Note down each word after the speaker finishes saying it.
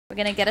We're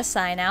gonna get a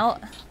sign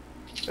out.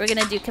 We're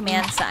gonna do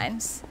command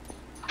signs.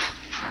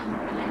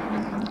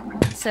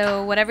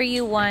 So whatever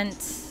you want.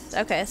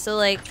 Okay, so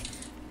like,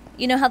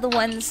 you know how the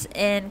ones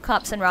in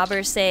Cops and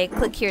Robbers say,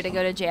 click here to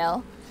go to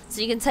jail.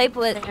 So you can type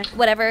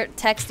whatever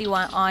text you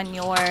want on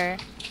your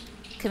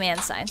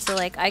command sign. So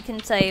like I can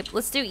type,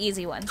 let's do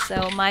easy ones.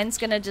 So mine's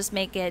gonna just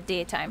make it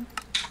daytime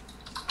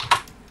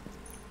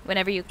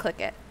whenever you click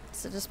it.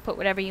 So just put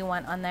whatever you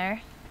want on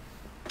there.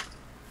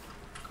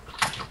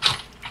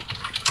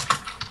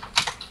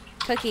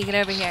 Cookie, get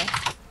over here.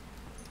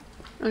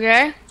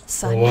 Okay.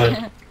 Son.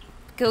 What?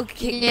 Go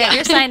get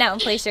your sign out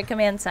and place your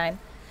command sign.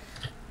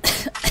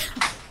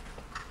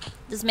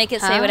 Just make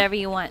it say whatever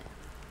you want.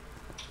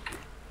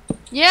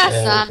 Yes,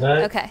 son.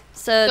 Okay,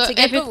 so to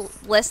get the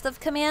list of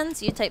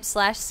commands, you type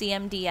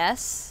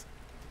 /cmds.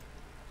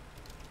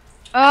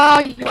 Oh,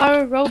 you are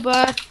a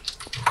robot.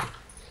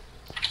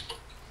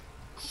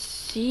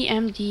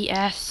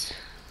 CMDS.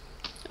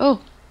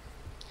 Oh.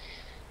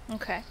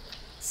 Okay.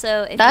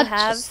 So if That you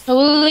have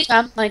totally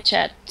jumped my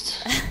chat.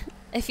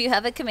 if you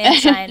have a command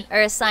sign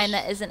or a sign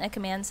that isn't a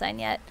command sign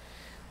yet,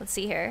 let's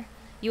see here.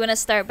 You want to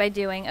start by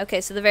doing,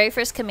 okay, so the very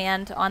first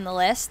command on the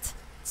list.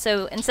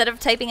 So instead of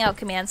typing out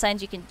command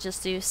signs, you can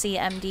just do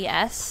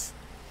CMDS.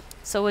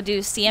 So we'll do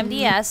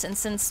CMDS, and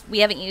since we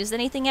haven't used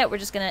anything yet, we're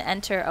just going to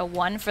enter a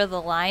 1 for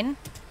the line.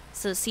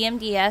 So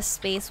CMDS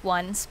space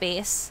 1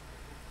 space,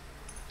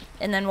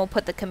 and then we'll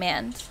put the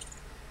command.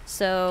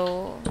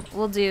 So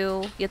we'll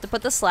do, you have to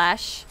put the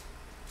slash,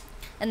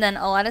 and then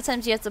a lot of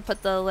times you have to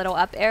put the little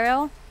up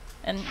arrow.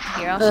 And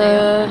here, I'll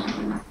show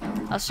you.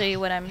 I'll show you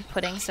what I'm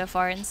putting so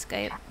far in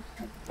Skype.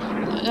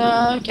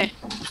 Okay.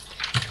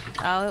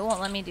 Oh, it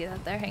won't let me do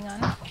that there. Hang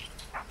on.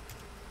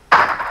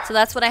 So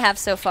that's what I have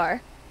so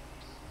far.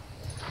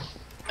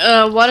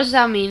 What does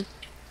that mean?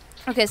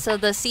 Okay, so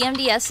the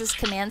CMDS is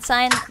command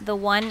sign. The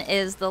 1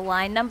 is the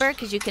line number,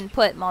 because you can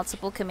put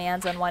multiple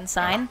commands on one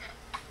sign.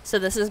 So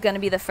this is going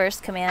to be the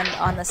first command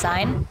on the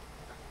sign.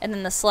 And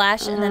then the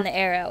slash, and then the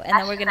arrow. And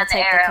then we're going to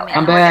type the command.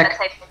 I'm back.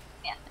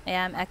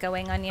 Yeah, I'm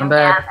echoing on you. I'm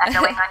back.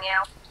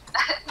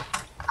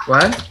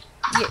 What?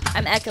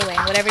 I'm echoing.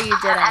 Whatever you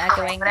did, I'm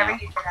echoing now.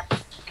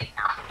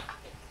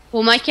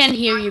 Well, I can't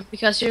hear you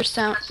because your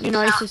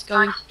noise is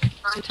going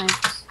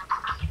sometimes.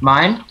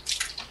 Mine?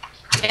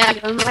 Yeah,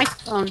 on my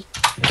phone.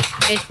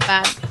 It's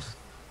bad.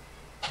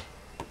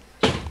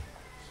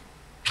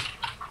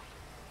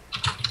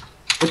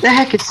 What the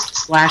heck is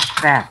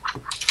 /back?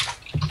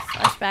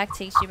 Flashback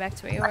takes you back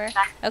to where you were.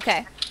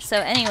 Okay, so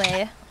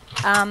anyway,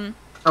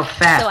 Oh,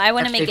 fat. so I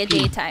want to make it FAP.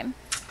 daytime.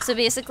 So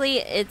basically,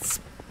 it's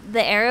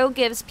the arrow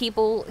gives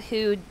people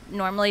who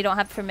normally don't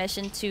have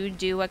permission to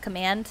do a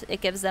command,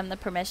 it gives them the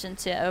permission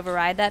to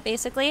override that,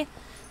 basically.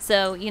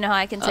 So you know how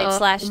I can type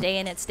 /day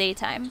and it's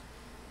daytime.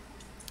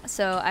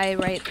 So I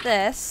write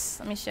this.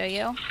 Let me show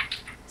you.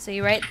 So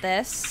you write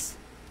this.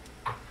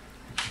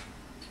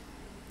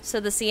 So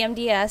the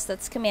CMDS,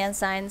 that's command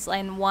signs,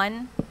 line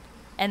 1,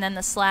 and then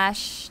the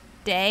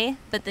 /day,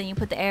 but then you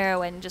put the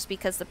arrow in just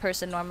because the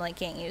person normally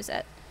can't use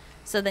it.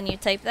 So then you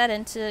type that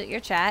into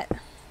your chat.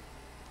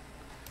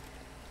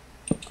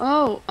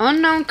 Oh,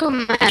 unknown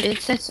command.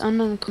 It says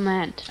unknown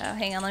command. Oh,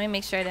 hang on. Let me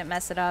make sure I didn't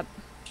mess it up.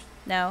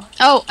 No.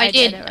 Oh, I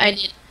did. it right. I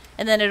did.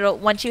 And then it'll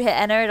once you hit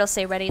enter, it'll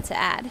say ready to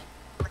add.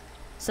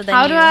 So then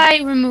How do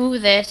I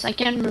remove this? I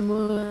can't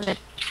remove it.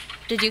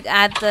 Did you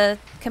add the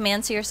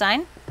command to your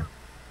sign?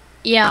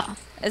 Yeah.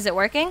 Is it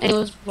working? It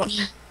was wrong.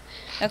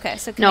 Okay,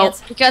 so No,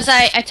 commands. because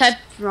I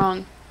typed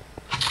wrong.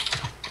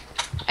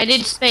 I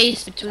did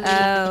space between.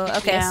 Oh,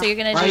 okay. Yeah. So you're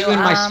gonna Why are do you in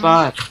my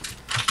spot? I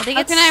think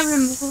How it's can I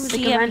remove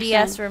the command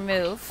CMDS sign?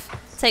 remove.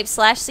 Type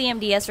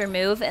 /CMDS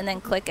remove and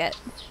then click it.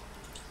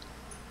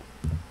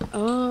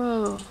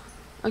 Oh.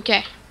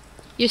 Okay.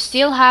 You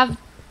still have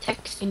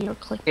text in your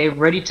click. Okay,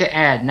 ready to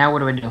add. Now what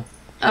do I do?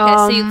 Okay,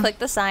 so you click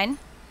the sign.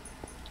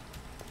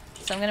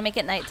 So I'm gonna make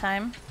it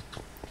nighttime.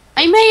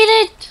 I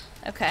made it.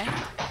 Okay.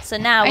 So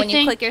now when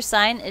you click your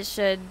sign, it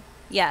should,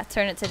 yeah,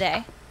 turn it to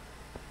day.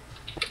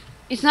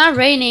 It's not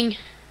raining.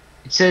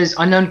 It says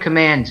unknown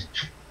command.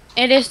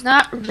 It is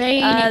not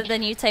raining.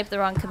 Then you type the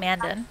wrong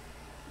command in.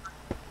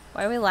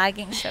 Why are we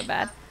lagging so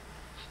bad?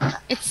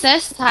 It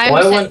says time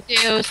set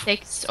to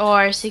 6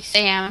 or 6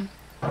 a.m.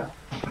 Yeah,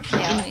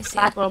 let me see.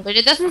 But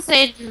it doesn't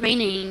say it's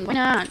raining. Why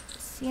not?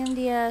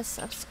 CMDS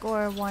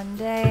upscore 1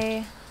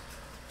 day.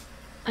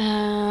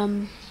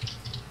 Who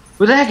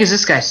the heck is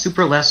this guy?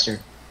 Super Lester.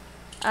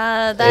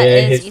 That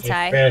is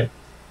Itai.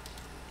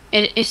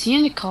 Is he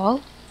in the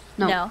call?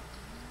 No.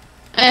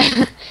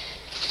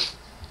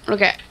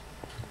 Okay.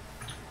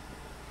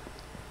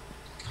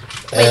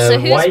 Wait, so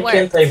whose why work?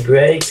 can't I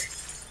break?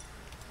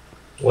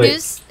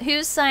 Wait.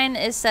 Whose sign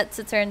is set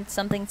to turn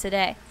something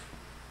today?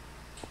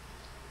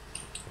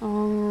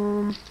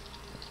 There's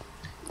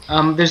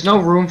no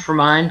room for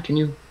mine. Can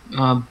you,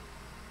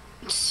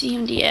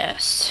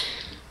 CMDS.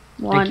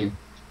 1. Thank you.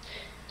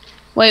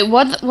 Wait,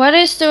 what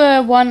is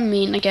the 1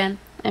 mean again?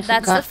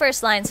 That's the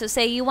first line. So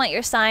say you want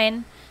your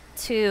sign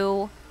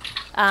to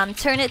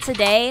turn it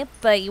today,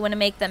 but you want to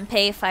make them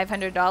pay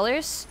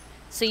 $500.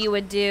 So you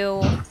would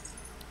do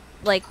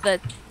like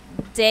the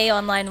day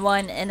on line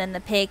 1 and then the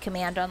pay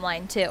command on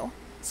line 2.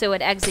 So it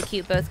would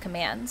execute both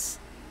commands.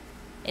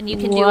 And you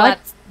can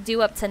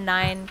do up to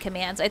 9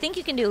 commands. I think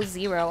you can do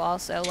 0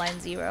 also, line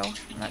 0.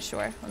 I'm not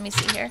sure. Let me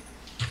see here.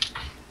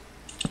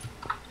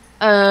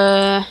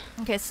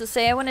 Okay, so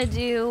say I want to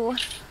do...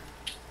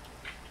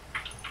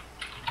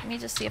 Let me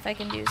just see if I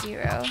can do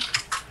 0.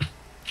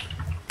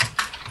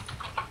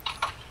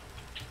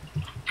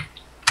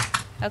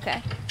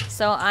 Okay,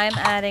 so I'm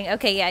adding...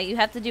 Okay, yeah, you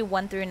have to do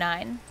 1 through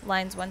 9.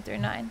 Lines 1 through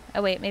 9.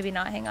 Oh, wait, maybe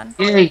not. Hang on.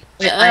 Hey,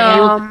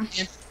 I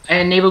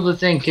enabled the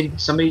thing. Can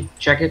somebody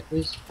check it,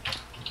 please?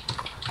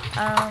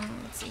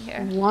 Let's see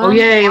here. Oh,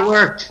 yay, it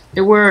worked.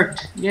 It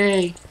worked.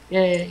 Yay,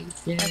 yay,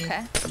 yay.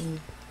 Okay.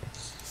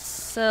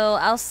 So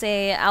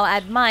I'll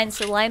add mine.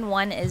 So line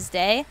 1 is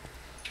day,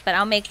 but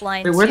I'll make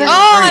line 2 where the green.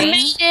 I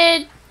made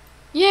it!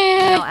 Yeah!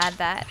 And I'll add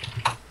that.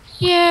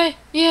 Yeah.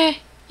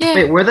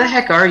 Wait, where the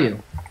heck are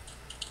you?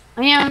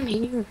 I am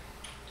here.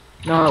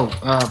 No,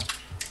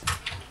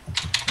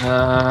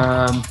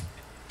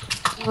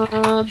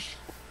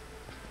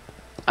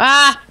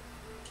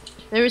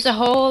 There is a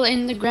hole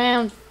in the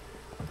ground.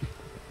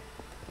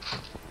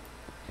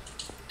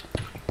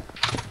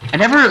 I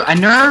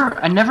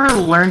never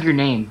learned your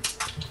name.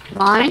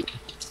 Mine?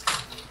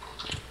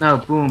 No,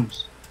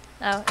 Booms.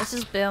 Oh, this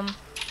is Boom.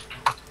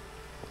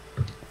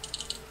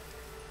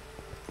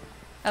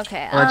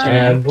 Okay.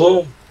 And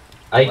boom.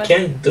 I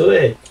can't do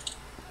it.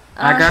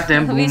 I got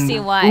them. Let Boom, me see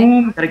boom, why.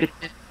 Boom. Gotta get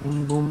that.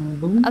 Boom, boom,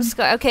 boom.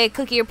 Okay,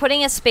 Cookie, you're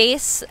putting a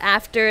space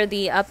after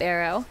the up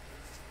arrow.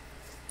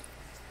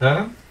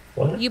 Huh?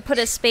 What? You put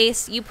a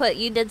space. You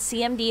did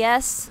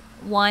CMDS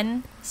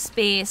 1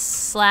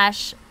 space /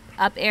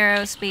 up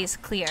arrow space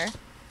clear.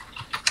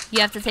 You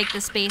have to take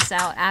the space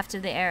out after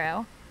the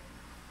arrow.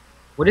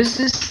 What is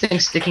this thing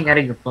sticking out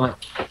of your butt?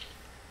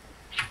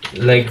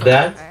 Like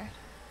that?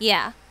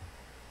 Yeah.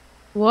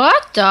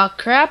 What the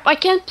crap? I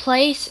can't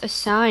place a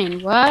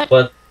sign. What?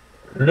 But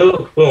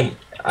look, boom.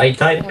 I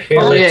type here,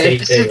 Oh yeah,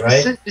 let's say day,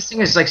 right? this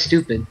thing is like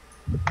stupid.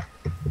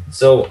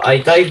 So I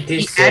type He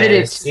this added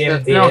it.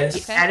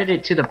 CMDS. He added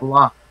it to the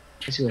block.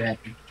 Let's see what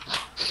happened.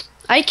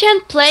 I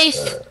can't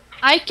place.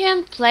 I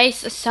can't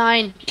place a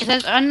sign. It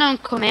says unknown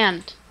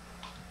command.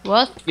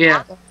 What?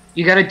 Yeah,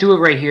 you gotta do it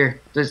right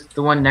here. There's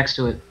the one next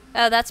to it.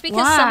 Oh, that's because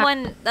Why?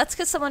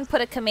 someone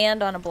put a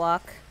command on a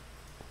block.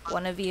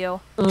 One of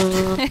you.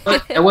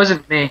 It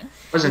wasn't me. It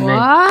wasn't me.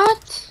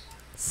 What?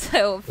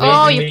 So.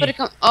 Oh, Maybe you put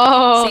a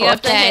oh, So you have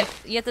okay.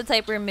 you have to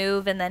type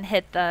remove and then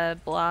hit the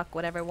block,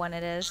 whatever one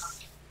it is.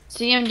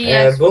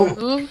 CMDS boom.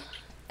 remove.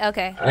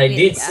 Okay. I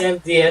did yeah.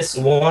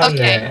 CMDS one,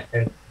 Okay.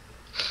 and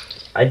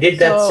I did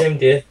that So-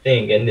 CMDS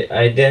thing, and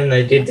I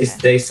did this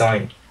day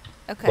sign,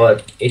 Okay.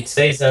 but it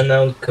says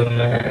unknown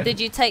command. Did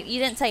you type? You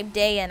didn't type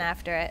day in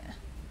after it.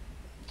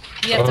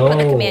 You have to put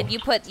the Oh. command. You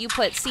put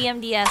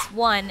CMDS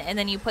 1 and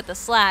then you put the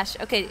slash.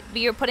 Okay, but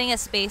you're putting a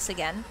space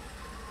again.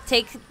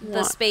 Take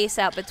the What? space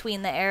out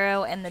between the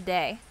arrow and the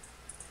day.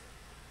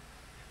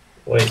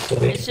 Wait.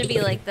 It should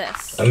be like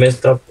this, I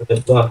messed up with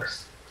the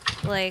blocks.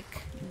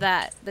 like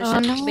that. There Oh,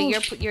 should, no.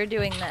 But you're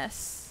doing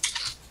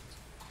this.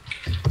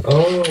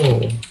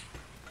 Oh.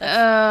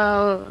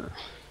 Oh.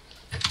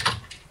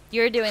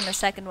 You're doing the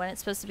second one. It's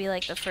supposed to be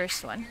like the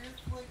first one.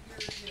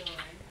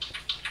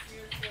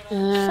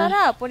 Shut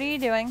up. What are you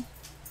doing?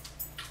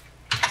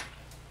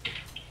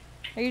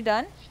 Are you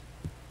done?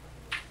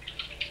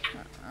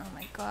 Oh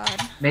my god.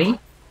 Me?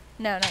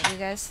 No, not you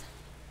guys.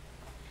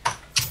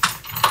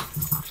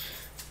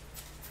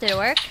 Did it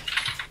work?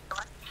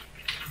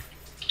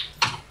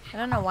 I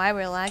don't know why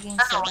we're lagging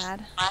so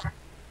bad.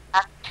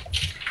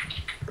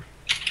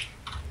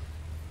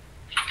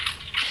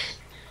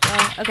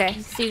 Well,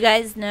 okay, so you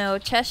guys know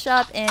chest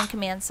shop and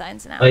command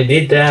signs now. I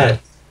did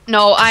that.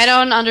 No, I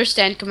don't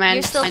understand command.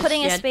 You're still signs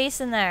putting a yet.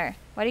 space in there.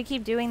 Why do you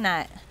keep doing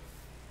that?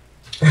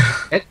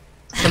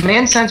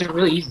 Command signs are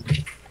really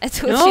easy. I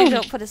told No. you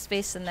don't put a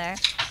space in there.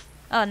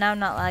 Oh, now I'm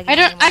not lagging I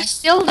anymore.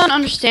 still don't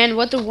understand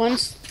what the one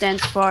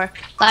stands for.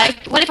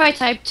 Like, what if I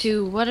type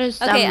 2? What does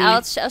that Okay, mean?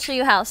 I'll show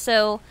you how.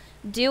 So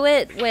do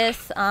it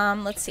with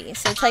let's see.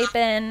 So type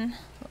in.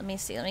 Let me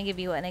see. Let me give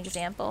you an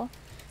example.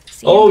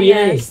 Oh,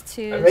 yay.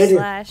 CMDS2 I read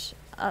it.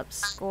 /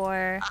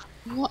 upscore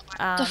What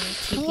the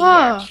TP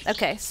fuck? here.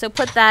 Okay, so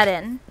put that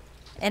in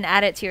and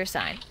add it to your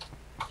sign.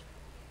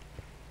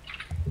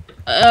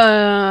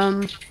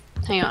 Hang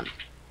on.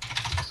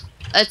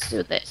 Let's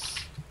do this.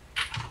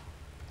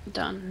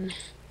 Done.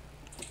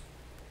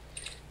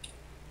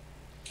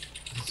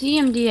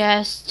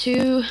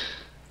 CMDS2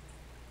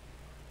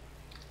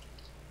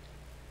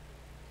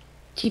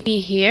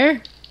 TP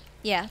here.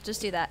 Yeah,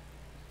 just do that.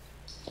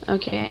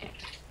 Okay.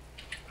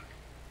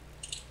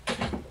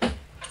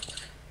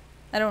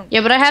 I don't.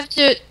 Yeah, but I have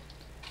to.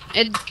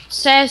 It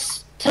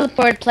says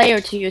teleport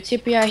player to you.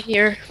 TPI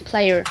here,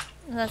 player.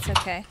 That's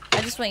okay.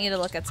 I just want you to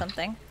look at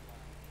something.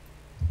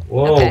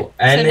 Whoa, Okay,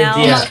 and so now-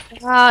 yeah.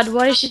 God,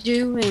 what is she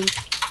doing?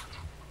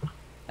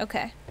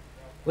 Okay.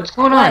 What's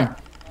going What? on?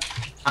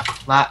 Huh?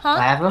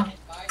 Lava?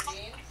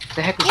 What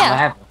the heck is Yeah.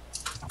 lava?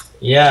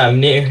 Yeah, I'm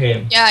near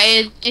him. Yeah,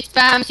 it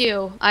spams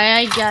you.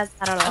 I get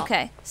that a lot.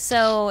 Okay,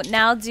 so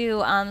now do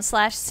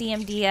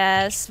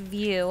 /cmds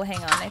view.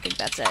 Hang on, I think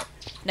that's it.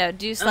 No,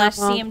 do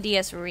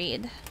 /cmds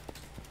read.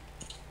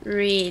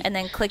 Read. And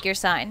then click your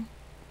sign.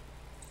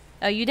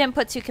 Oh, you didn't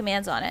put 2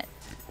 commands on it.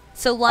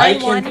 So I line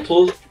can 1,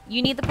 pull.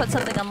 you need to put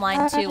something on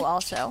line 2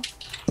 also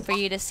for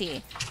you to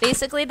see.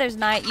 Basically, there's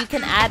 9. You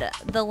can add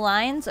the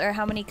lines or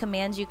how many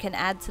commands you can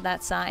add to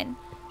that sign.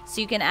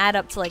 So you can add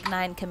up to like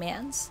 9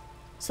 commands.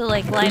 So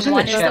like line Who's in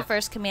 1 the is the chat?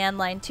 first command,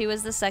 line 2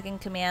 is the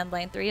second command,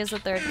 line 3 is the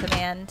third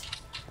command.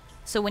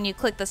 So when you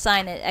click the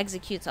sign, it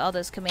executes all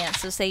those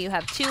commands. So say you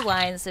have 2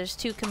 lines, there's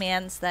 2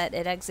 commands that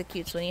it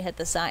executes when you hit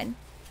the sign.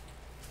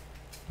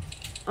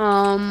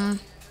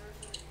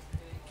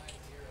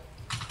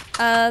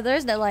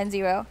 There's no line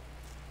 0.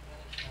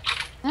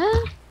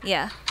 Huh?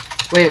 Yeah.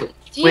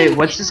 Wait,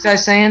 what's this guy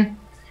saying?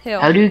 Who?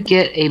 How do you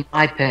get a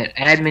my pet?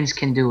 Admins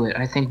can do it.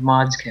 I think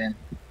mods can.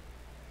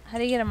 How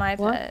do you get a my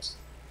What? pet?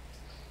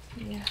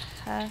 You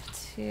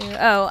have to.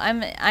 Oh,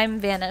 I'm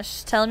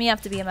vanished. Tell me you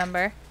have to be a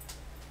member.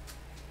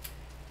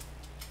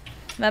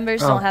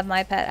 Members Oh. don't have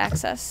my pet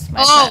access.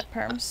 My Oh. pet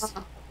perms.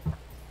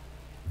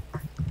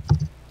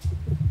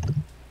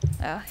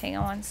 Oh, hang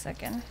on 1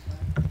 second.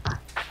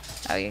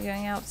 Oh, you're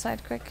going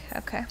outside quick?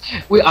 Okay.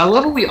 Wait, I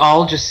love how we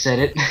all just said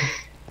it.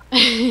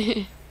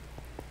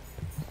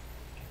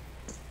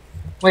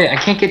 Wait, I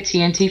can't get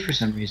TNT for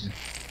some reason.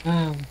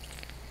 Oh.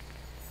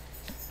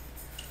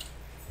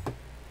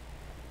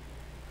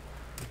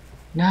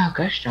 No,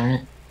 gosh darn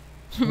it.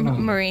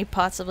 Marie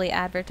possibly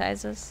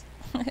advertises.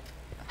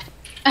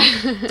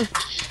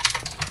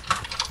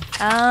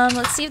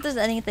 Let's see if there's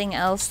anything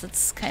else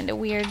that's kind of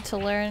weird to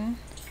learn.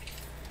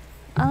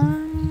 I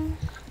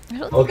don't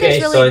think Okay,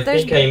 there's so I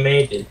there's- think I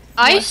made it.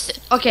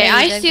 Okay, Yeah,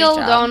 you I did, still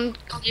good job. don't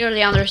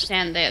clearly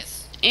understand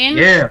this.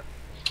 Yeah.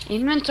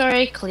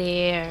 Inventory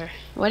clear.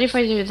 What if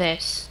I do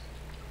this?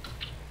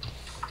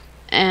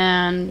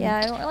 And Yeah,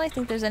 I don't really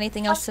think there's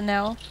anything else to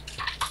know.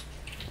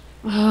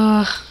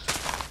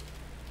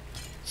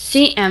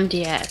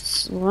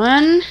 CMDS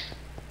 1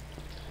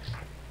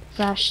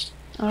 flash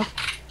up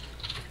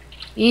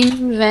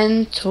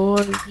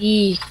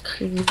inventory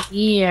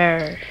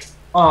clear.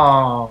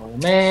 Oh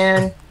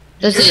man.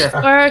 Does it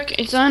work?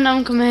 It's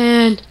unknown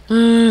command.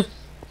 Hey,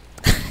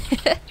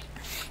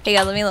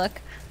 let me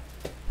look.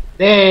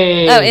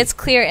 Hey. Oh, it's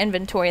clear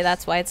inventory.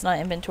 That's why it's not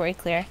inventory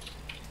clear.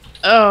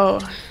 Oh,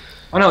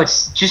 Oh no,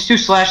 it's just do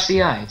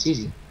 /CI. It's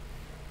easy.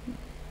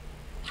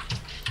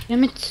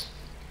 damn it.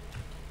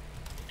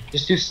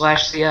 Just do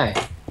 /CI.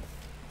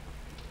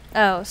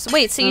 Oh, so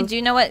wait. So you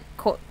do know what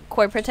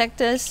core protect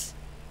is?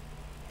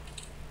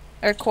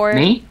 Or core?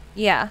 Me?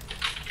 Yeah.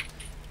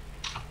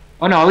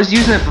 Oh no, I was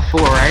using it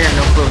before. I had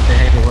no clue what the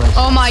heck it was.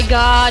 Oh my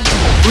god.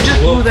 Who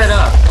just blew that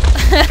up?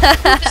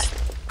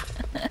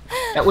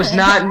 That was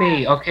not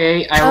me,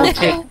 okay? I will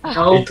take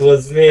no. It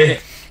was me.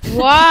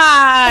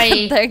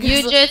 Why? There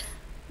You goes- just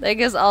There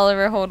goes all of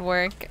her hard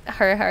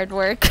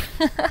work.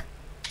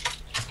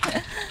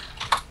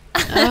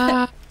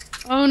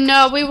 oh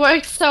no, we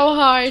worked so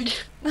hard.